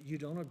that you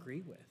don't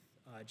agree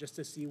with, just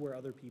to see where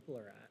other people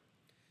are at.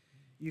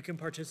 You can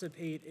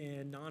participate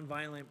in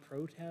nonviolent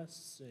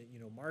protests,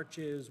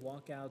 marches,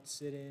 walkouts,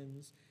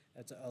 sit-ins.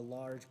 That's a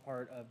large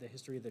part of the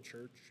history of the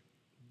church.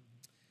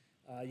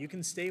 You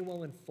can stay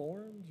well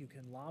informed, you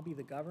can lobby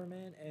the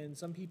government, and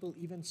some people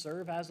even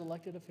serve as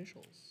elected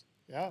officials.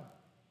 Yeah,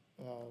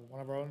 one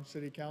of our own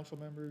city council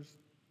members,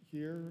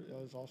 here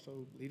is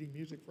also leading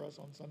music for us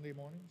on Sunday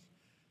mornings.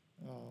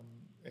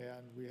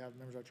 And we have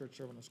members of our church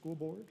serve on the school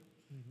board.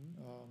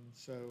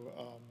 So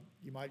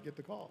you might get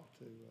the call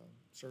to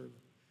serve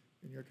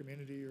in your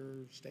community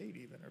or state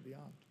even or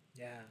beyond.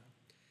 Yeah.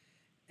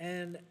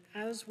 And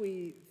as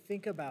we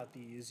think about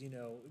these,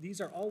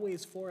 these are all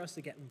ways for us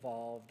to get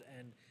involved.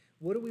 And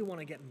what do we want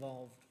to get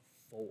involved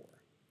for?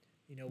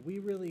 We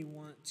really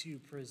want to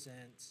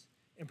present,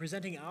 in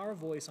presenting our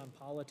voice on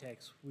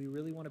politics, we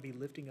really want to be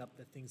lifting up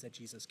the things that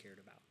Jesus cared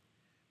about,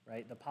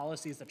 right? The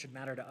policies that should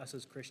matter to us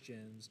as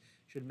Christians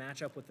should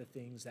match up with the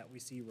things that we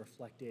see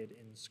reflected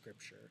in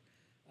Scripture.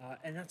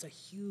 And that's a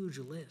huge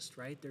list,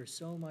 right? There's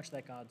so much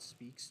that God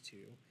speaks to.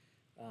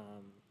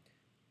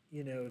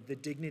 The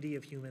dignity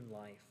of human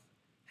life,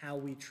 how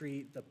we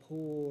treat the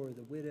poor,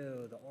 the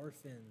widow, the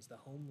orphans, the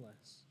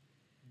homeless,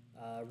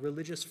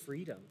 religious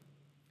freedom,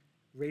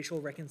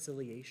 racial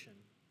reconciliation,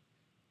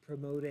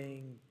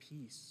 promoting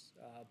peace,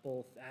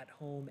 both at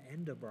home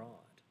and abroad,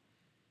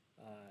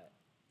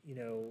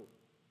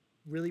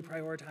 really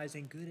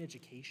prioritizing good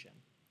education,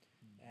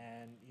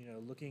 and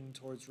looking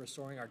towards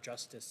restoring our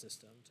justice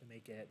system to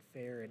make it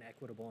fair and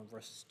equitable and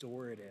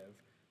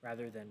restorative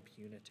rather than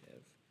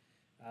punitive.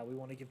 We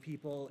want to give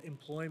people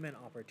employment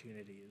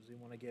opportunities. We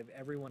want to give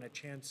everyone a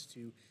chance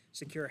to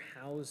secure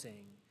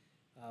housing.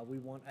 We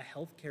want a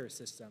healthcare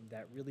system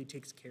that really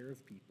takes care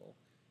of people.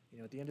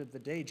 At the end of the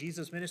day,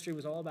 Jesus' ministry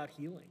was all about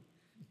healing.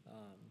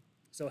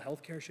 So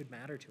healthcare should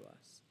matter to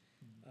us.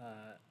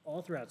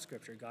 All throughout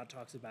Scripture, God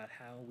talks about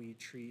how we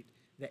treat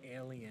the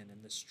alien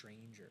and the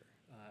stranger.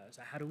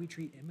 So how do we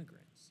treat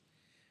immigrants?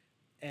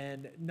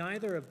 And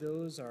neither of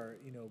those are,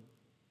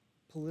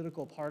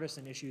 political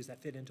partisan issues that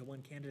fit into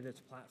one candidate's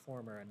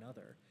platform or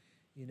another.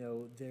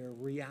 They're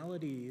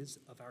realities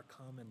of our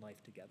common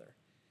life together.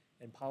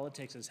 And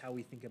politics is how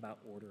we think about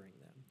ordering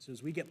them. So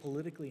as we get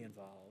politically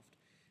involved,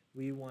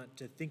 we want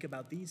to think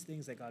about these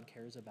things that God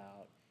cares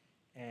about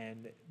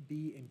and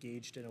be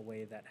engaged in a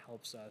way that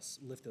helps us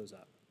lift those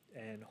up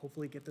and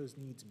hopefully get those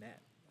needs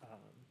met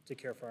to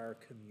care for our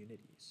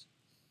communities.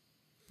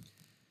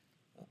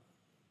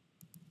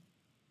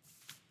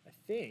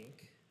 I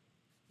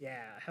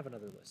have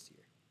another list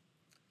here.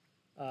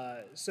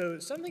 So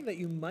something that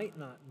you might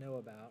not know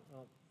about,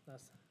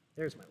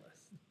 there's my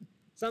list.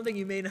 Something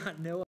you may not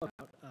know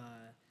about.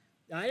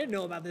 I didn't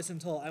know about this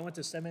until I went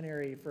to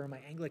seminary for my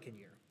Anglican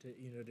year to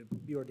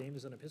be ordained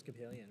as an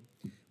Episcopalian.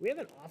 We have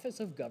an Office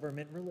of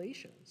Government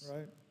Relations.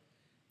 Right.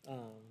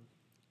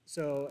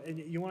 And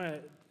you want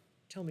to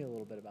tell me a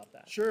little bit about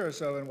that? Sure.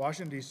 So in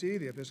Washington, D.C.,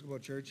 the Episcopal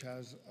Church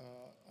has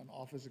an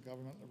Office of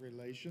Government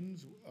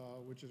Relations,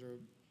 which is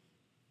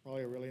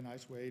probably a really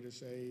nice way to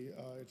say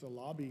it's a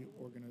lobby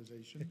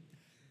organization.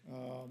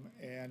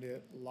 And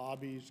it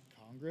lobbies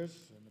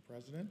Congress and the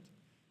President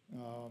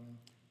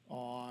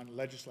on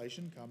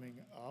legislation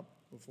coming up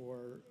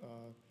before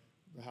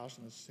the House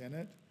and the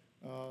Senate.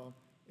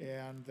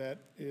 And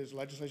that is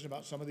legislation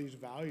about some of these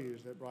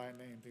values that Brian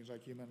named, things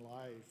like human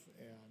life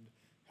and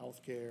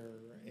healthcare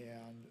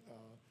and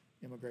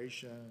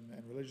immigration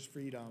and religious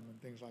freedom and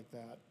things like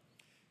that.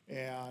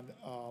 And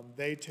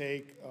they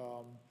take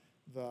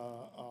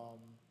the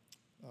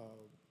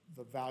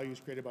values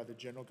created by the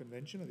General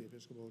Convention of the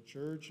Episcopal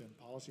Church and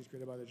policies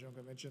created by the General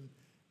Convention,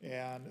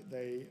 and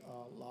they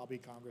lobby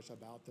Congress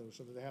about those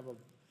so that they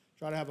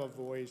try to have a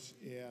voice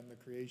in the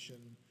creation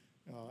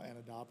and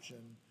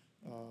adoption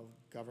of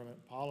government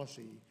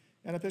policy.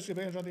 And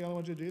Episcopalians aren't the only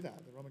ones who do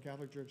that. The Roman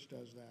Catholic Church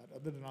does that.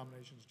 Other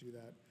denominations do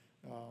that.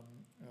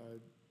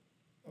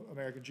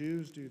 American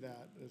Jews do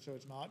that. So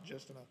it's not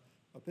just an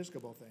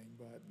Episcopal thing,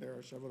 but there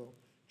are several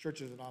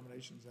churches and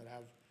denominations that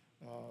have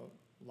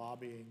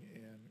lobbying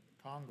in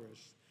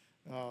Congress.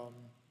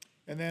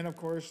 And then, of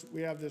course,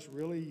 we have this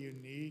really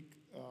unique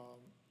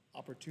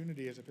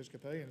opportunity as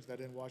Episcopalians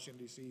that in Washington,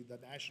 D.C., the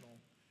national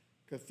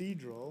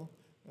cathedral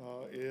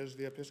is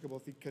the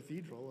Episcopal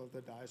Cathedral of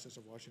the Diocese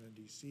of Washington,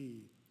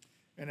 D.C.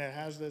 And it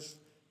has this,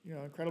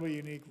 incredibly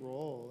unique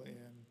role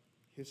in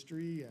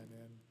history and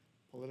in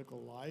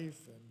political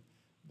life. And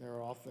there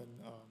are often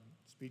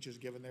speeches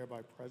given there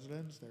by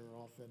presidents. There are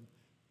often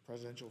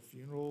presidential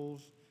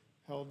funerals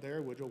held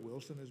there. Woodrow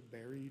Wilson is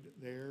buried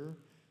there.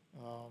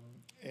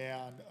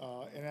 And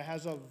it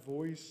has a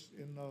voice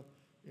in the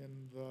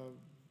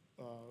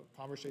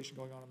conversation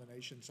going on in the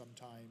nation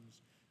sometimes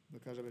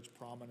because of its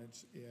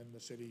prominence in the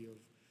city of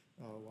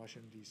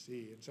Washington,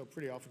 D.C. And so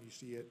pretty often you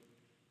see it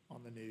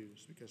on the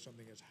news because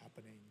something is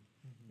happening,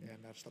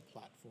 and that's the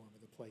platform or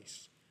the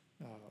place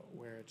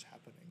where it's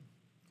happening,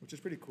 which is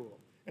pretty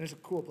cool. And it's a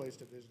cool place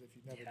to visit if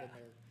you've never been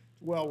there.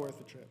 It's well worth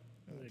the trip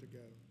to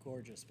go.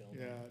 Gorgeous building.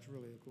 Yeah, it's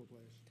really a cool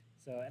place.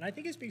 So, and I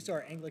think it speaks to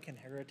our Anglican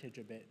heritage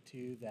a bit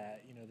too,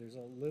 that, there's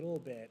a little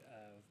bit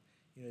of,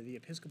 the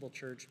Episcopal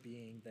Church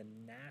being the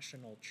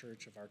national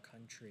church of our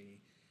country,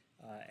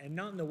 and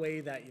not in the way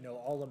that,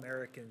 all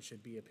Americans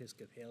should be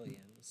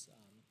Episcopalians,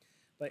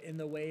 but in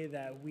the way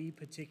that we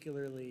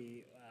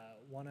particularly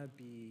want to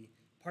be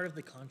part of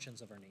the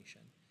conscience of our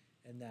nation.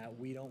 and that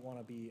we don't want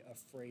to be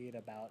afraid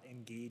about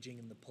engaging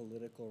in the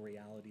political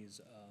realities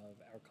of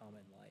our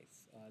common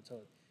life. To,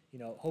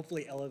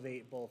 hopefully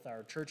elevate both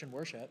our church and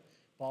worship,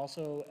 but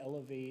also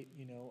elevate,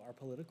 our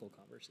political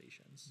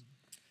conversations.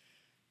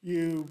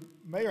 You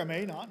may or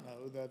may not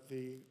know that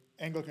the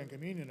Anglican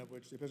Communion, of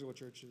which the Episcopal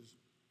Church is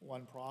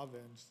one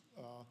province,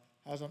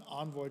 has an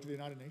envoy to the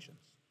United Nations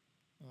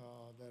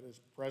that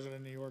is present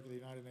in New York of the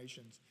United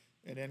Nations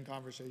and in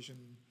conversation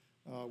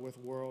with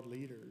world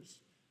leaders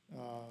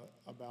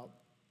about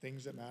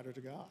things that matter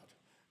to God,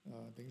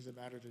 things that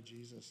matter to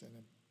Jesus,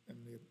 and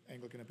the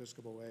Anglican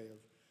Episcopal way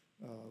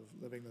of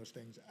living those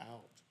things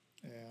out.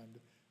 And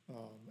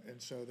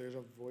so there's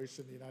a voice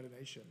in the United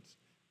Nations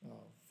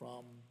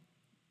from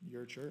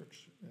your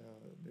church,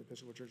 the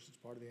Episcopal Church is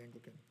part of the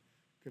Anglican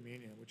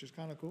Communion, which is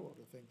kind of cool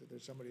to think that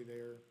there's somebody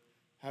there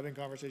having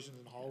conversations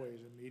in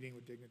hallways and meeting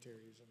with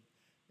dignitaries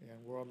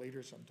and world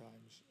leaders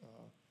sometimes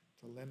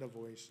to lend a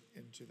voice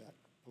into that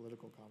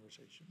political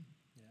conversation.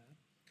 Yeah.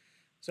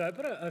 So I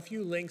put a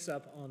few links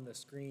up on the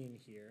screen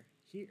here.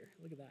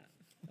 Look at that.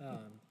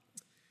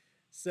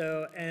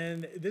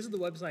 And this is the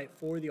website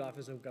for the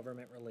Office of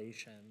Government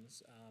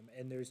Relations.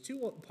 And there's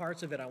two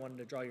parts of it I wanted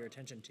to draw your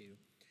attention to.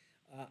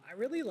 I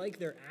really like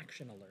their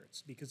action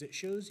alerts because it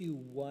shows you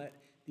what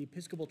the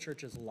Episcopal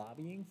Church is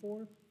lobbying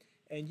for,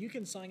 and you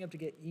can sign up to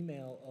get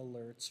email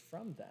alerts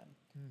from them.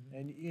 Mm-hmm.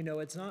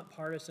 And it's not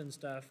partisan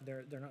stuff.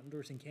 They're not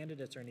endorsing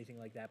candidates or anything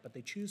like that, but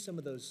they choose some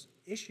of those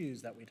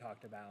issues that we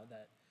talked about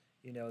that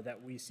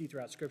that we see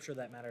throughout Scripture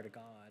that matter to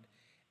God,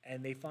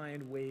 and they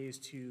find ways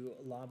to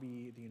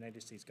lobby the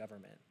United States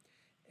government.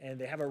 And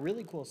they have a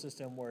really cool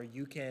system where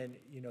you can,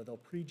 they'll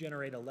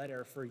pre-generate a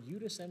letter for you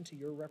to send to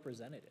your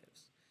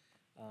representatives.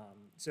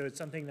 So it's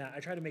something that I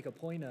try to make a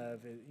point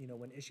of,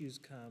 when issues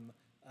come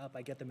up,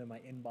 I get them in my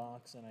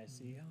inbox and I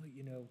see,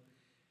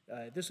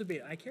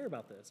 I care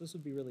about this. This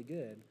would be really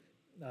good.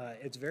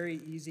 It's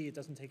very easy. It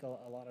doesn't take a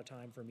lot of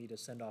time for me to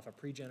send off a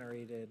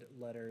pre-generated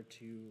letter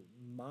to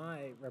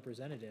my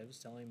representatives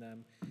telling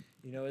them,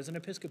 as an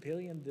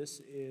Episcopalian, this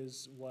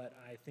is what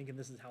I think and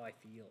this is how I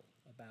feel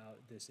about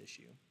this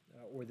issue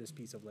or this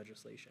piece of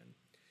legislation.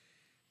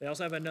 They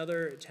also have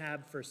another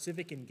tab for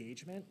civic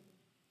engagement.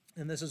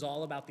 And this is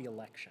all about the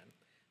election.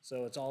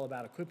 So it's all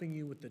about equipping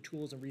you with the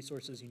tools and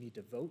resources you need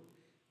to vote,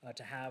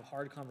 to have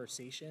hard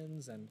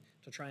conversations, and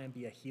to try and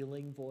be a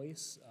healing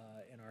voice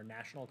in our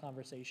national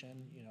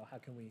conversation. How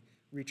can we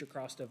reach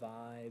across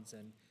divides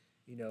and,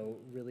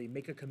 really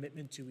make a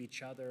commitment to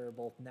each other,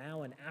 both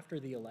now and after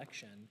the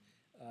election,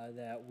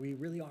 that we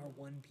really are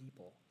one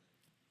people.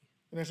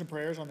 And there's some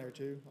prayers on there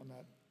too, on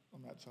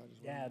that side as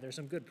well. Yeah, there's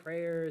some good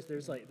prayers.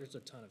 There's a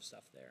ton of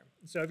stuff there.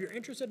 So if you're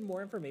interested in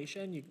more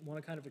information, you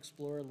want to kind of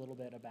explore a little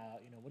bit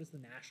about, what does the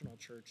national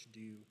church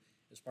do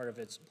as part of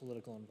its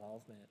political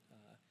involvement?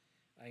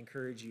 I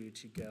encourage you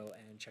to go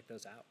and check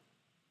those out.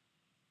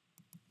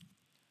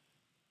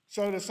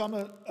 So to sum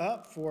it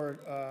up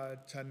for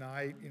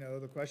tonight,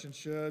 the question,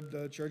 should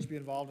the church be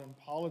involved in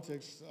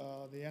politics?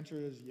 The answer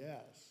is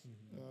yes.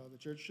 Mm-hmm. The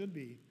church should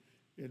be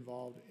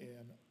involved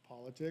in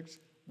politics.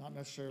 Not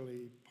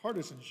necessarily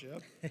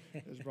partisanship,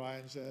 as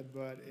Brian said,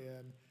 but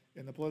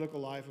in the political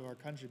life of our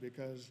country,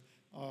 because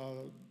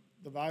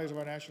the values of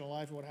our national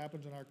life and what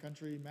happens in our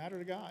country matter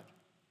to God.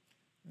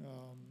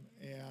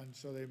 And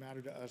so they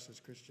matter to us as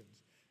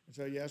Christians. And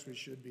so, yes, we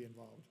should be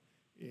involved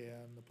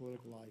in the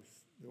political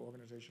life, the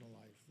organizational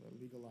life, the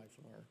legal life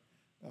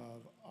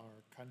of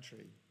our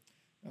country.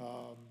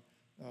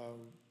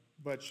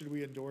 But should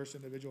we endorse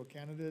individual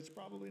candidates?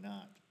 Probably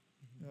not.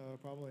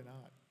 Probably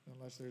not,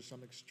 unless there's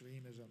some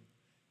extremism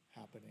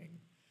happening.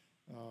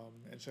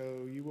 And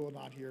so you will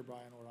not hear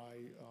Brian or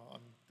I on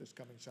this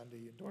coming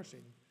Sunday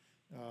endorsing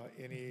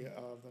any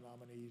of the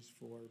nominees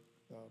for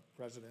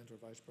president or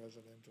vice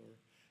president or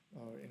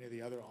any of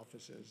the other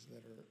offices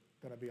that are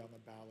going to be on the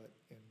ballot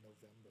in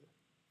November.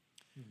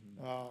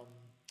 Mm-hmm.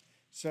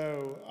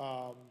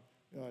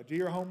 Do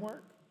your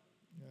homework,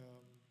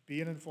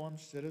 be an informed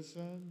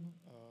citizen,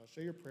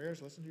 say your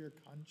prayers, listen to your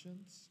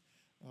conscience,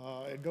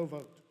 and go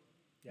vote.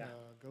 Yeah.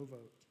 Go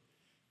vote.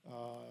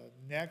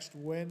 Next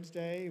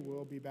Wednesday,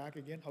 we'll be back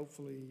again,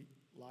 hopefully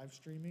live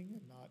streaming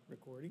and not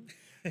recording,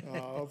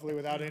 hopefully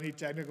without any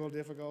technical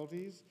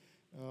difficulties.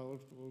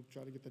 We'll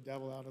try to get the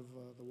devil out of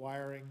the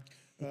wiring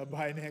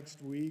by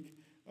next week.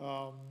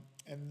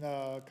 And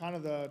kind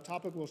of the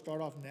topic we'll start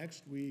off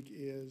next week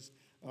is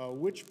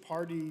which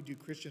party do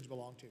Christians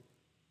belong to?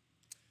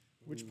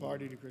 Which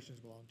party do Christians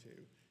belong to?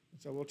 And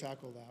so we'll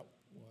tackle that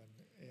one.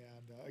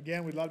 And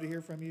again, we'd love to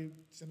hear from you.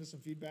 Send us some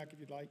feedback if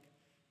you'd like.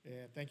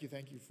 And thank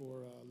you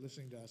for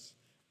listening to us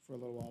for a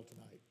little while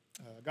tonight.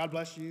 God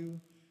bless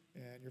you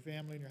and your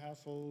family and your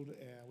household,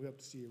 and we hope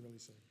to see you really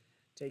soon.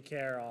 Take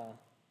care, all.